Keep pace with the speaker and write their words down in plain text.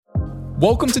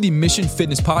Welcome to the Mission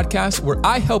Fitness Podcast, where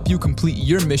I help you complete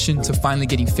your mission to finally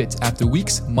getting fit after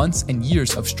weeks, months, and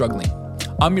years of struggling.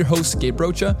 I'm your host, Gabe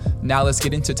Rocha. Now let's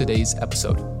get into today's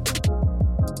episode.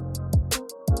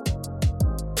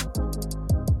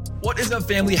 What is up,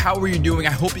 family? How are you doing?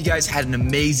 I hope you guys had an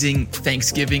amazing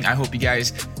Thanksgiving. I hope you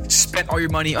guys spent all your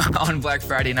money on Black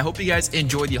Friday, and I hope you guys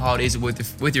enjoyed the holidays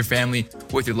with your family,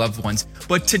 with your loved ones.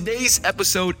 But today's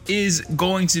episode is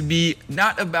going to be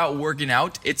not about working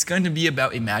out. It's going to be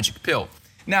about a magic pill.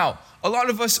 Now, a lot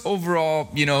of us overall,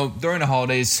 during the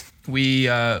holidays, we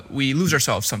lose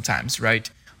ourselves sometimes, right?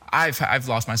 I've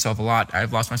lost myself a lot.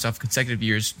 I've lost myself consecutive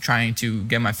years trying to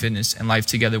get my fitness and life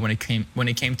together when it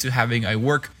came to having a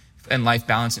work and life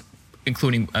balance,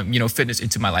 including fitness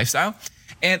into my lifestyle.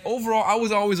 And overall, I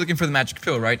was always looking for the magic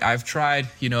pill, right? I've tried,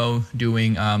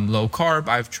 doing low carb.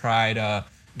 I've tried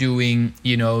doing,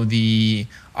 the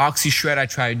Oxy Shred. I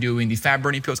tried doing the fat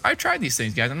burning pills. I tried these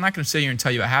things, guys. I'm not going to sit here and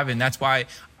tell you I haven't. That's why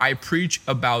I preach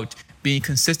about being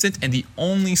consistent. And the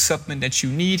only supplement that you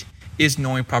need is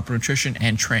knowing proper nutrition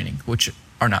and training, which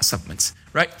are not supplements,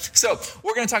 right? So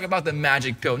we're going to talk about the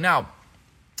magic pill. Now,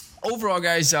 overall,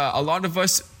 guys, a lot of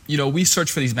us, we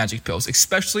search for these magic pills,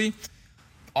 especially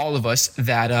all of us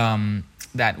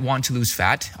that want to lose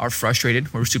fat, are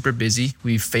frustrated. We're super busy.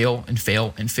 We fail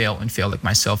like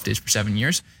myself did for 7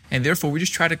 years. And therefore, we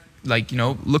just try to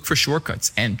look for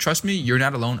shortcuts. And trust me, you're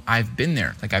not alone. I've been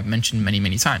there, like I've mentioned many,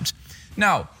 many times.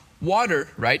 Now, water,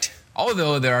 right?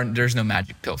 Although there's no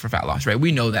magic pill for fat loss, right?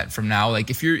 We know that from now. Like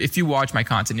if you watch my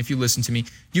content, if you listen to me,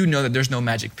 you know that there's no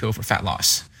magic pill for fat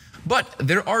loss. But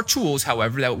there are tools,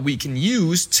 however, that we can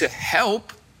use to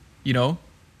help,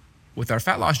 with our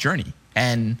fat loss journey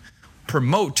and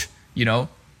promote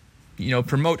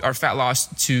our fat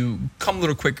loss to come a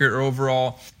little quicker, or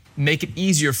overall make it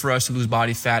easier for us to lose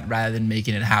body fat rather than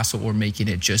making it a hassle or making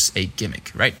it just a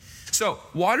gimmick, right? So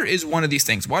water is one of these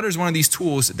things. Water is one of these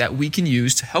tools that we can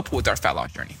use to help with our fat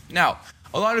loss journey. Now,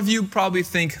 a lot of you probably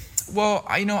think, well,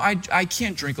 I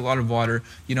can't drink a lot of water.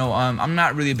 I'm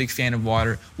not really a big fan of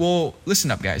water. Well,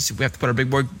 listen up, guys. We have to put our big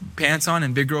boy pants on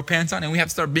and big girl pants on, and we have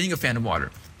to start being a fan of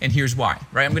water. And here's why,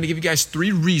 right? I'm going to give you guys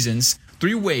 3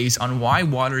 ways on why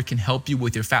water can help you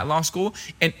with your fat loss goal.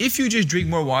 And if you just drink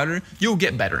more water, you'll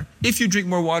get better. If you drink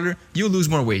more water, you'll lose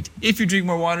more weight. If you drink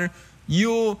more water,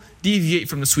 you'll deviate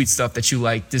from the sweet stuff that you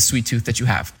like, this sweet tooth that you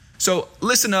have. So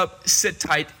listen up, sit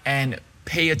tight, and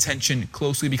pay attention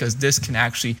closely, because this can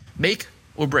actually make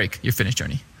or break your fitness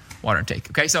journey, water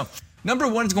intake. Okay, so number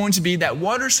 1 is going to be that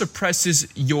water suppresses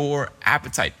your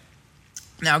appetite.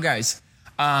 Now, guys,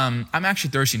 I'm actually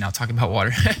thirsty now talking about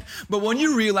water. But when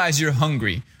you realize you're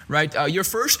hungry, right, your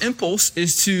first impulse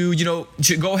is to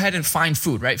go ahead and find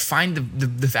food, right? Find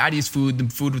the fattiest food, the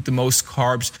food with the most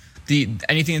carbs,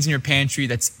 anything that's in your pantry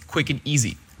that's quick and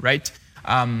easy, right?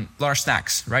 Large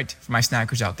snacks, right? For my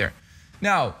snackers out there.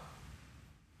 Now,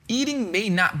 eating may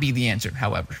not be the answer,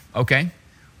 however, okay?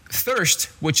 Thirst,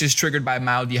 which is triggered by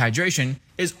mild dehydration,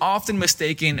 is often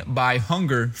mistaken by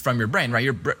hunger from your brain, right?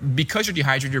 Because you're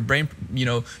dehydrated,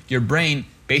 your brain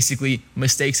basically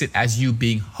mistakes it as you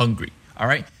being hungry, all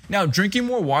right? Now, drinking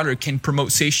more water can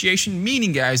promote satiation,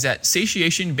 meaning, guys, that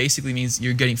satiation basically means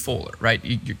you're getting fuller, right?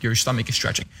 Your stomach is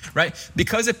stretching, right?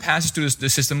 Because it passes through the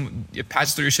system, it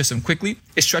passes through your system quickly,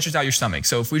 it stretches out your stomach.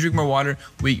 So if we drink more water,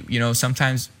 we,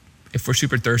 sometimes if we're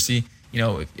super thirsty,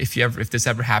 if this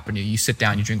ever happened to you, you sit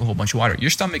down, you drink a whole bunch of water, your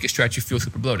stomach is stretched, you feel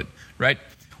super bloated, right?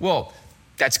 Well,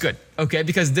 that's good, okay?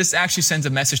 Because this actually sends a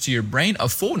message to your brain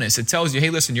of fullness. It tells you, hey,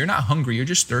 listen, you're not hungry, you're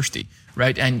just thirsty,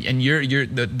 right? And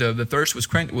the thirst was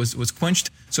quenched,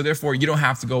 so therefore you don't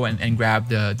have to go and grab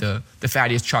the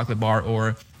fattiest chocolate bar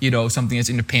or something that's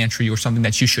in the pantry or something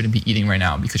that you shouldn't be eating right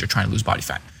now because you're trying to lose body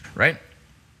fat, right?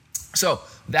 So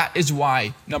that is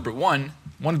why, number one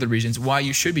of the reasons why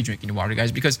you should be drinking your water,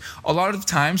 guys, because a lot of the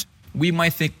times we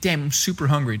might think, damn, I'm super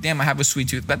hungry. Damn, I have a sweet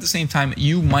tooth. But at the same time,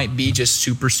 you might be just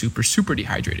super, super, super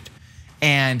dehydrated.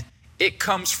 And it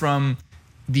comes from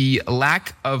the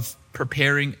lack of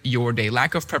preparing your day,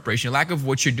 lack of preparation, lack of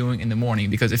what you're doing in the morning.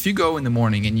 Because if you go in the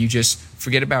morning and you just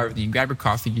forget about everything, you grab your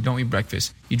coffee, you don't eat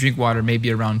breakfast, you drink water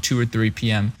maybe around 2 or 3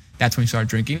 p.m., that's when you start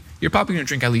drinking, you're probably going to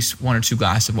drink at least 1 or 2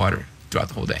 glasses of water throughout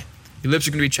the whole day. Your lips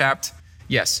are going to be chapped.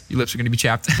 Yes, your lips are going to be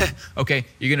chapped. Okay,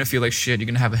 you're going to feel like shit. You're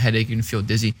going to have a headache. You're going to feel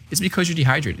dizzy. It's because you're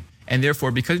dehydrated. And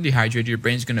therefore, because you're dehydrated, your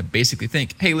brain's going to basically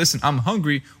think, hey, listen, I'm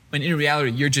hungry. When in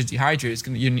reality, you're just dehydrated.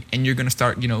 And you're going to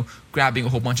start, grabbing a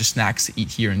whole bunch of snacks to eat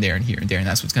here and there and here and there. And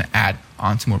that's what's going to add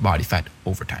on to more body fat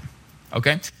over time.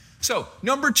 Okay? So,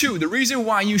 number 2, the reason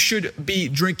why you should be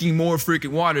drinking more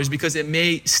freaking water is because it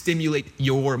may stimulate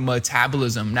your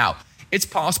metabolism. Now, it's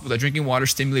possible that drinking water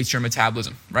stimulates your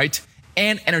metabolism, right?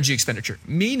 and energy expenditure,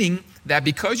 meaning that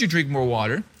because you drink more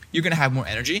water, you're going to have more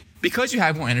energy. Because you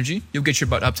have more energy, you'll get your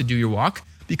butt up to do your walk.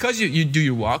 Because you do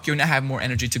your walk, you'll now have more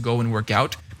energy to go and work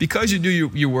out. Because you do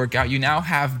your workout, you now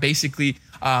have basically,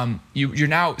 you're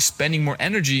now spending more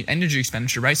energy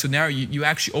expenditure, right? So now you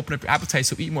actually open up your appetite,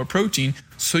 so eat more protein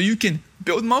so you can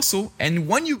build muscle. And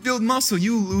when you build muscle,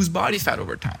 you lose body fat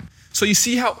over time. So you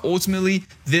see how ultimately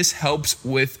this helps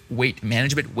with weight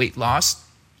management, weight loss.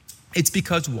 It's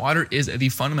because water is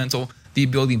the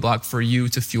building block for you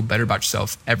to feel better about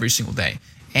yourself every single day.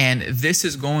 And this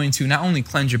is going to not only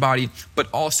cleanse your body, but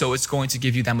also it's going to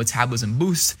give you that metabolism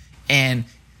boost. And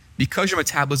because your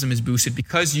metabolism is boosted,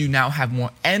 because you now have more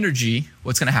energy,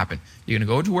 what's going to happen? You're going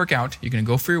to go to work out, you're going to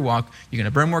go for your walk, you're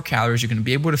going to burn more calories, you're going to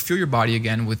be able to fuel your body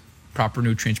again with proper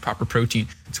nutrients, proper protein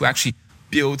to actually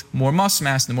build more muscle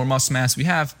mass. The more muscle mass we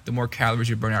have, the more calories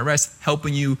you burn at rest,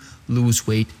 helping you lose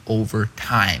weight over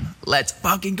time. Let's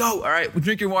fucking go. All right,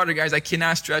 drink your water, guys. I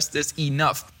cannot stress this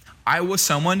enough. I was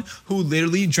someone who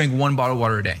literally drank 1 bottle of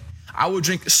water a day. I would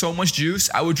drink so much juice.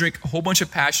 I would drink a whole bunch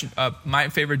of my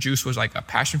favorite juice was like a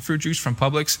passion fruit juice from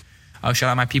Publix. Shout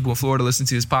out my people in Florida listen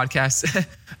to this podcast.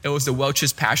 It was the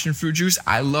Welch's passion fruit juice.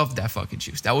 I loved that fucking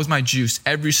juice. That was my juice.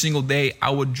 Every single day, I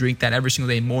would drink that every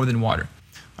single day more than water.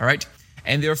 All right.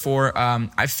 And therefore,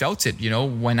 I felt it,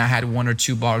 when I had 1 or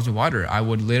 2 bottles of water, I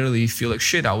would literally feel like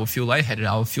shit. I would feel lightheaded.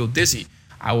 I would feel dizzy.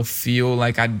 I would feel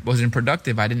like I wasn't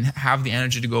productive. I didn't have the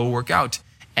energy to go work out.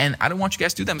 And I don't want you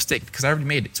guys to do that mistake because I already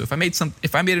made it. So if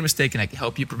I made a mistake and I can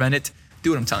help you prevent it, do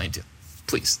what I'm telling you to,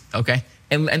 please. Okay.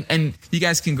 And you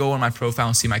guys can go on my profile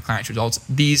and see my clients' results.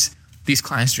 These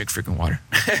clients drink freaking water.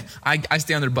 I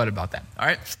stay on their butt about that. All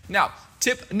right. Now,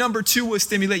 tip number 2 was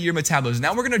stimulate your metabolism.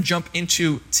 Now we're going to jump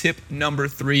into tip number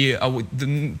 3,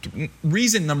 the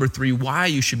reason number 3 why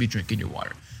you should be drinking your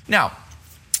water. Now,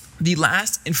 the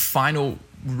last and final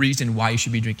reason why you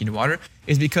should be drinking your water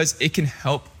is because it can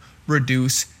help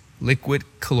reduce liquid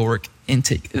caloric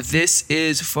intake. This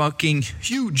is fucking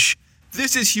huge.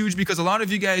 This is huge because a lot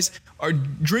of you guys are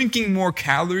drinking more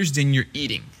calories than you're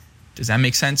eating. Does that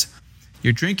make sense?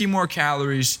 You're drinking more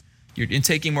calories, you're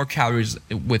intaking more calories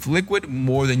with liquid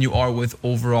more than you are with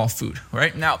overall food,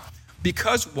 right? Now,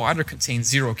 because water contains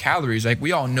 0 calories, like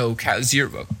we all know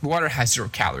water has 0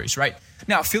 calories, right?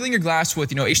 Now, filling your glass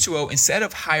with, H2O instead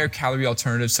of higher calorie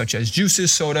alternatives such as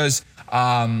juices, sodas,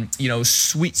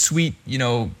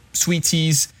 sweet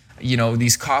teas,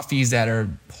 these coffees that are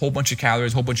a whole bunch of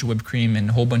calories, a whole bunch of whipped cream, and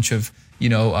a whole bunch of,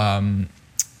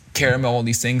 caramel, all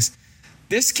these things.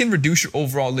 This can reduce your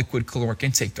overall liquid caloric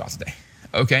intake throughout the day,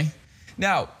 okay?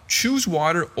 Now, choose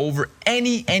water over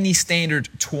any standard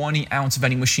 20-ounce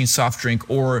vending machine soft drink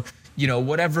or,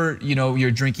 whatever,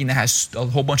 you're drinking that has a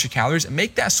whole bunch of calories.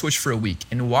 Make that switch for a week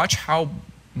and watch how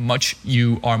much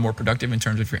you are more productive in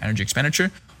terms of your energy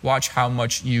expenditure. Watch how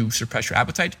much you suppress your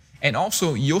appetite. And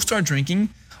also, you'll start drinking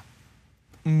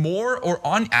more or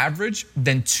on average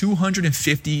than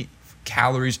 250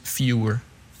 calories fewer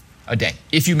a day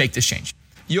if you make this change.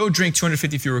 You'll drink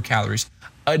 250 fewer calories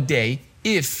a day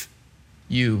if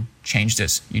you change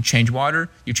this. You change water,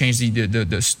 you change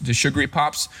the sugary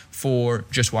pops for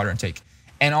just water intake.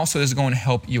 And also this is going to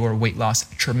help your weight loss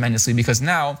tremendously because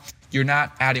now you're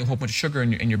not adding a whole bunch of sugar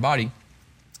in your body.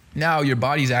 Now your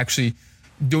body's actually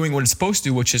doing what it's supposed to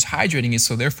do, which is hydrating it,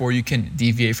 so therefore you can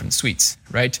deviate from the sweets,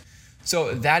 right?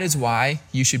 So that is why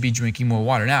you should be drinking more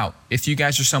water. Now, if you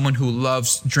guys are someone who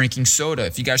loves drinking soda,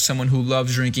 if you guys are someone who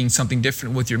loves drinking something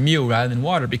different with your meal rather than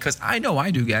water, because I know I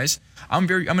do, guys. I'm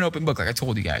an open book, like I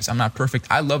told you guys. I'm not perfect.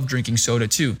 I love drinking soda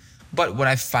too. But what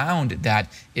I found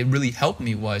that it really helped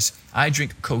me was I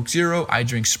drink Coke Zero, I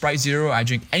drink Sprite Zero, I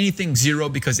drink anything zero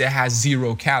because it has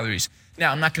 0 calories.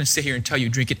 Now, I'm not going to sit here and tell you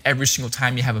drink it every single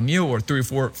time you have a meal or 3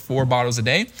 or 4 bottles a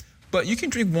day. But you can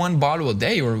drink 1 bottle a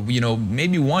day or,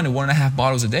 maybe 1 and 1.5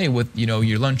 bottles a day with,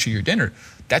 your lunch or your dinner.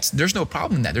 There's no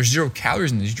problem in that. There's 0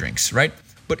 calories in these drinks, right?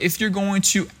 But if you're going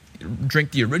to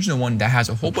drink the original one that has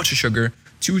a whole bunch of sugar,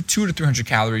 200 to 300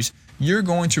 calories, you're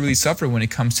going to really suffer when it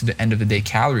comes to the end of the day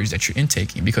calories that you're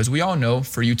intaking. Because we all know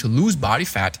for you to lose body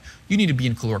fat, you need to be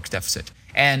in caloric deficit.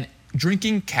 And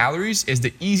drinking calories is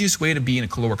the easiest way to be in a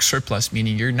caloric surplus,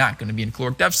 meaning you're not going to be in a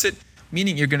caloric deficit,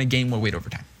 meaning you're going to gain more weight over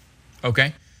time,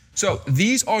 okay? So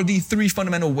these are the 3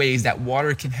 fundamental ways that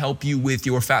water can help you with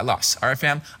your fat loss. All right,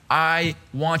 fam? I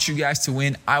want you guys to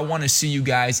win. I want to see you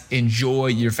guys enjoy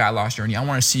your fat loss journey. I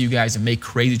want to see you guys make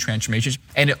crazy transformations.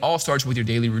 And it all starts with your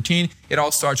daily routine. It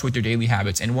all starts with your daily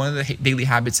habits. And one of the daily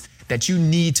habits that you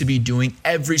need to be doing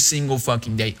every single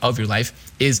fucking day of your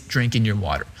life is drinking your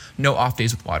water. No off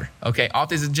days with water, okay? Off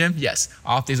days at the gym? Yes.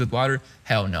 Off days with water?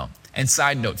 Hell no. And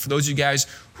side note, for those of you guys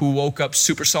who woke up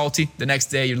super salty the next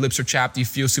day, your lips are chapped, you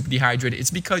feel super dehydrated,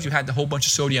 it's because you had a whole bunch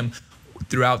of sodium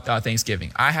throughout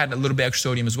Thanksgiving. I had a little bit extra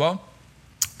sodium as well,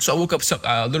 so I woke up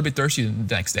a little bit thirsty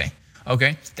the next day.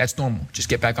 Okay, that's normal. Just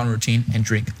get back on routine and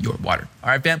drink your water. All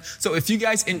right, fam. So if you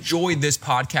guys enjoyed this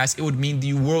podcast, it would mean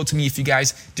the world to me if you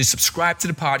guys just subscribe to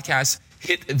the podcast,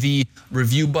 hit the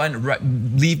review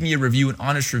button, leave me a review, an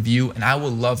honest review, and I will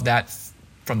love that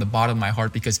from the bottom of my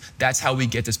heart, because that's how we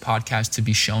get this podcast to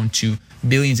be shown to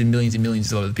millions and millions and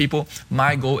millions of other people.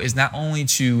 My goal is not only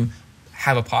to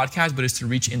have a podcast, but it's to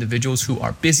reach individuals who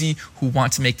are busy, who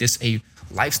want to make this a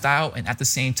lifestyle, and at the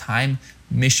same time,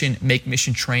 make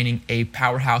mission training a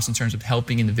powerhouse in terms of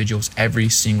helping individuals every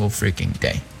single freaking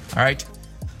day. All right.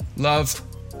 Love,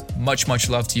 much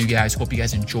love to you guys. Hope you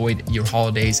guys enjoyed your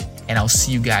holidays, and I'll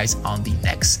see you guys on the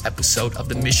next episode of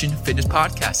the Mission Fitness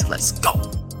Podcast. Let's go.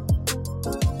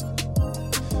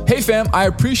 Hey fam, I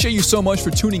appreciate you so much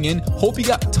for tuning in. Hope you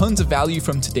got tons of value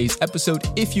from today's episode.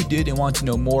 If you did and want to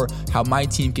know more how my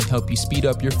team can help you speed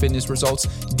up your fitness results,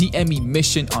 DM me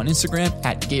Mission on Instagram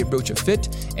at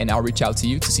GabeRochaFit, and I'll reach out to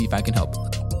you to see if I can help.